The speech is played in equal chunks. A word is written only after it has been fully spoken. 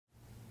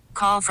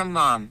Call from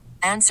mom.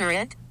 Answer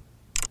it.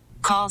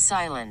 Call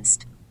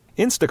silenced.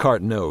 Instacart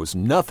knows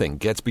nothing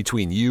gets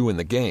between you and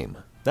the game.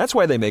 That's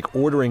why they make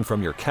ordering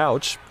from your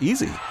couch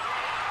easy.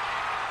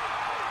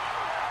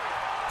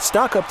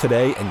 Stock up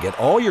today and get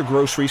all your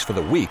groceries for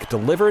the week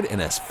delivered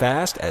in as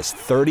fast as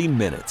 30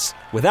 minutes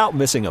without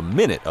missing a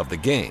minute of the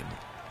game.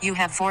 You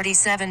have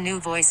 47 new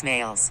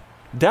voicemails.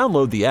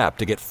 Download the app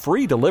to get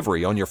free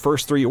delivery on your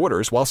first 3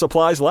 orders while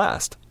supplies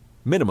last.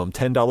 Minimum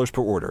 $10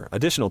 per order.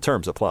 Additional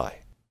terms apply.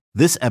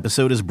 This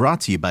episode is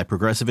brought to you by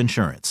Progressive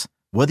Insurance.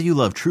 Whether you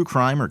love true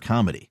crime or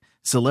comedy,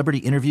 celebrity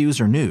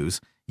interviews or news,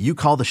 you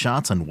call the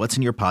shots on what's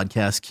in your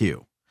podcast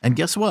queue. And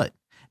guess what?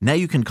 Now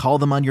you can call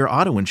them on your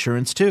auto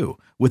insurance too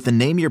with the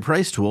Name Your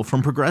Price tool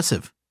from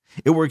Progressive.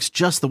 It works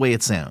just the way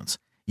it sounds.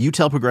 You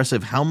tell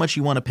Progressive how much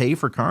you want to pay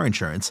for car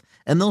insurance,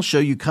 and they'll show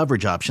you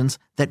coverage options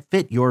that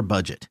fit your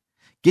budget.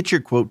 Get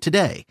your quote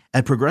today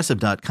at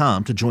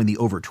Progressive.com to join the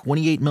over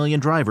 28 million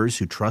drivers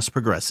who trust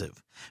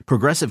Progressive.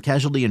 Progressive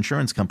Casualty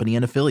Insurance Company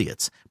and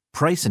Affiliates.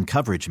 Price and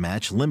coverage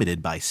match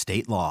limited by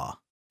state law.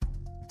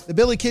 The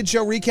Billy Kidd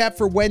Show recap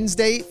for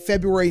Wednesday,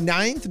 February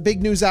 9th.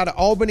 Big news out of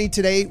Albany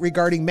today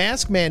regarding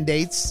mask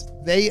mandates.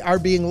 They are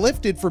being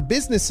lifted for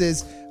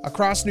businesses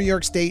across New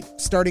York State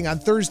starting on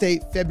Thursday,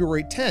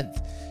 February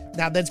 10th.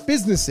 Now, that's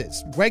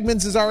businesses.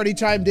 Wegmans has already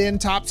chimed in.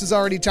 Tops has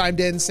already chimed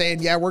in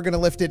saying, yeah, we're going to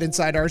lift it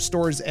inside our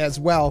stores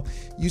as well.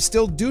 You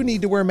still do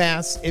need to wear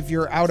masks if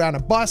you're out on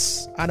a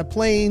bus, on a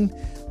plane,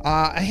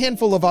 a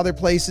handful of other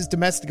places,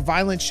 domestic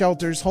violence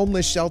shelters,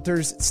 homeless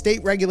shelters,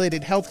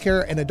 state-regulated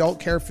healthcare and adult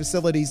care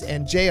facilities,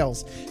 and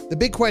jails. The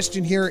big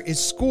question here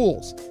is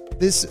schools.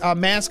 This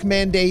mask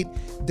mandate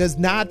does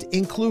not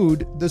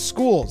include the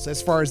schools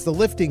as far as the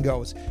lifting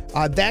goes.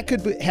 That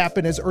could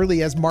happen as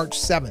early as March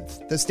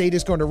 7th. The state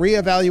is going to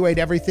reevaluate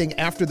everything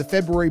after the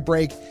February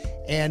break,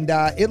 and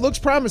it looks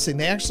promising.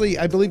 They actually,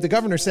 I believe the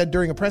governor said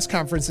during a press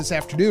conference this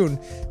afternoon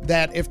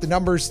that if the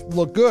numbers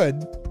look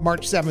good,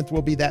 March 7th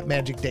will be that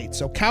magic date.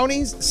 So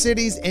counties,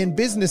 cities, and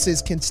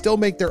businesses can still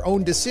make their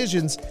own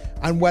decisions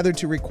on whether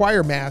to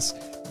require masks.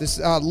 This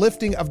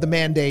lifting of the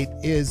mandate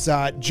is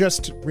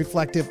just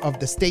reflective of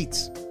the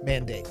state's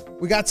mandate.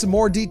 We got some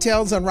more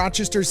details on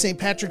Rochester's St.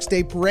 Patrick's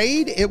Day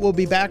Parade. It will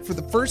be back for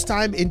the first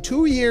time in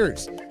 2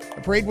 years.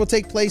 The parade will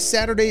take place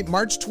Saturday,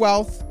 March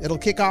 12th. It'll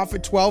kick off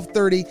at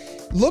 12:30.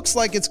 Looks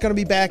like it's going to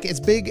be back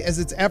as big as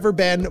it's ever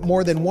been.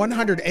 More than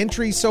 100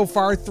 entries so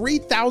far,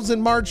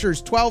 3,000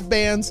 marchers, 12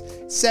 bands,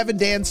 7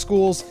 dance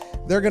schools.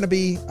 They're going to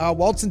be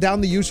waltzing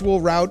down the usual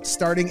route,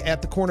 starting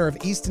at the corner of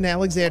East and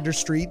Alexander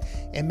Street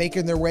and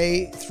making their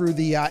way through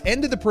the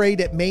end of the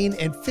parade at Main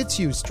and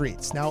Fitzhugh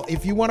Streets. Now,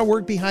 if you want to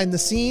work behind the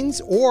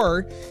scenes,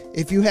 or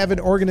if you have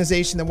an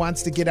organization that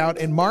wants to get out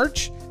and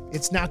march,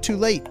 it's not too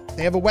late.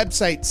 They have a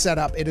website set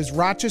up. It is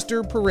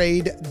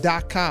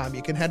rochesterparade.com.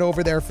 You can head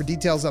over there for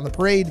details on the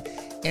parade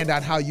and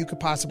on how you could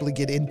possibly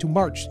get into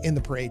march in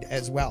the parade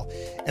as well.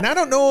 And I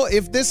don't know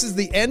if this is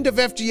the end of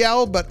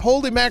FGL, but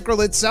holy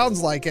mackerel, it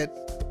sounds like it.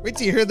 Wait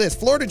till you hear this.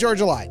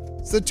 Florida-Georgia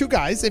Line. So two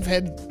guys, they've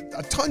had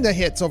a ton of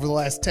hits over the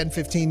last 10,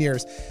 15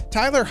 years.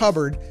 Tyler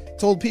Hubbard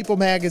told People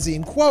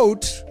magazine,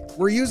 quote,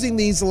 "We're using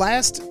these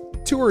last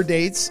tour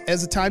dates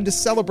as a time to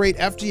celebrate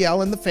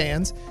FGL and the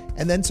fans,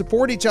 and then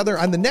support each other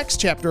on the next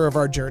chapter of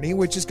our journey,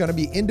 which is going to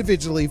be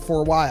individually for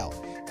a while."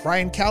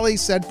 Brian Kelly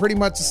said pretty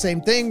much the same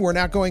thing. "We're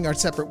not going our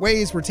separate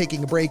ways. We're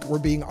taking a break. We're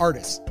being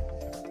artists."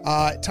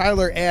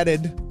 Tyler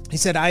added, he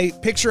said, "I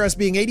picture us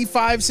being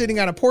 85, sitting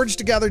on a porch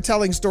together,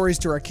 telling stories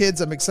to our kids.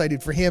 I'm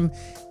excited for him,"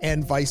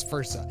 and vice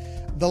versa.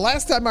 The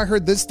last time I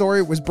heard this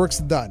story was Brooks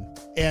and Dunn,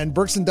 and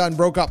Brooks and Dunn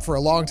broke up for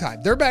a long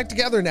time. They're back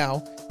together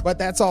now, but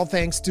that's all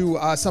thanks to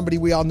somebody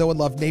we all know and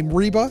love named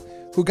Reba,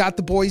 who got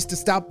the boys to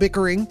stop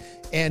bickering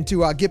and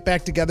to get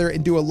back together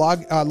and do a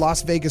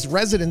Las Vegas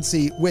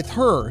residency with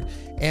her.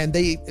 And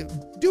they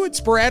do it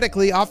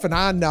sporadically off and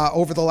on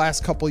over the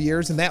last couple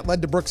years, and that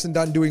led to Brooks and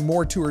Dunn doing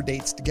more tour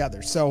dates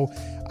together. So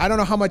I don't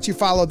know how much you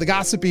follow the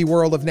gossipy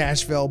world of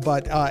Nashville,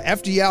 but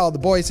FGL, the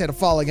boys had a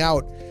falling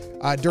out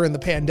during the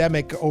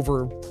pandemic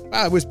over,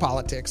 it was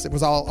politics. It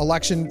was all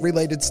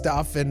election-related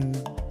stuff, and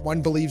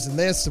one believes in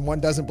this and one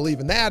doesn't believe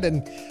in that,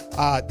 and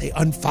they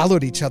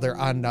unfollowed each other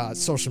on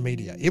social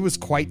media. It was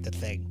quite the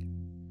thing.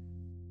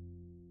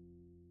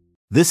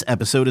 This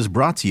episode is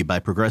brought to you by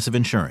Progressive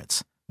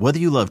Insurance. Whether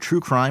you love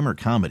true crime or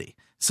comedy,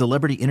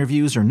 celebrity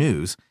interviews or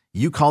news,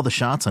 you call the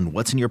shots on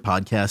what's in your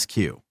podcast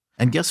queue.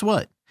 And guess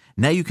what?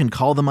 Now you can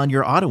call them on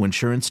your auto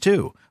insurance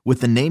too with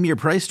the Name Your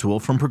Price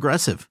tool from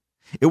Progressive.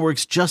 It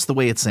works just the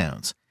way it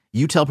sounds.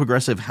 You tell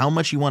Progressive how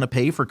much you want to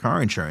pay for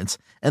car insurance,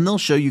 and they'll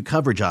show you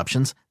coverage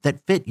options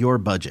that fit your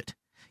budget.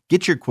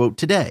 Get your quote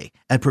today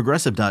at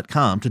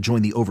Progressive.com to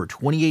join the over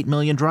 28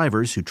 million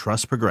drivers who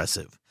trust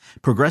Progressive.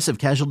 Progressive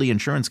Casualty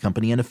Insurance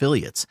Company and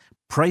Affiliates.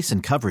 Price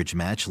and coverage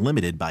match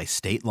limited by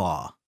state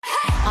law.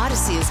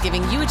 Odyssey is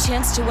giving you a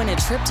chance to win a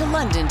trip to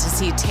London to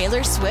see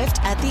Taylor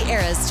Swift at the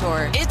Eras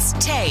Tour. It's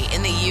Tay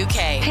in the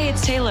UK. Hey,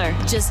 it's Taylor.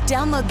 Just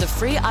download the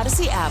free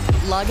Odyssey app,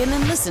 log in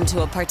and listen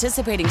to a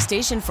participating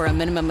station for a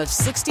minimum of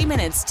 60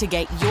 minutes to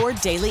get your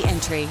daily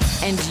entry.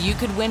 And you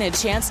could win a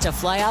chance to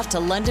fly off to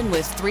London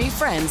with 3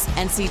 friends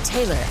and see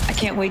Taylor. I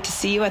can't wait to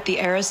see you at the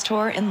Eras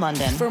Tour in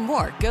London. For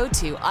more, go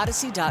to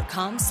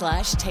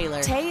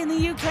odyssey.com/Taylor. Tay in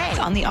the UK. It's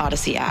on the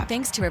Odyssey app.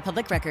 Thanks to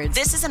Republic Records.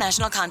 This is a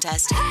national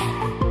contest.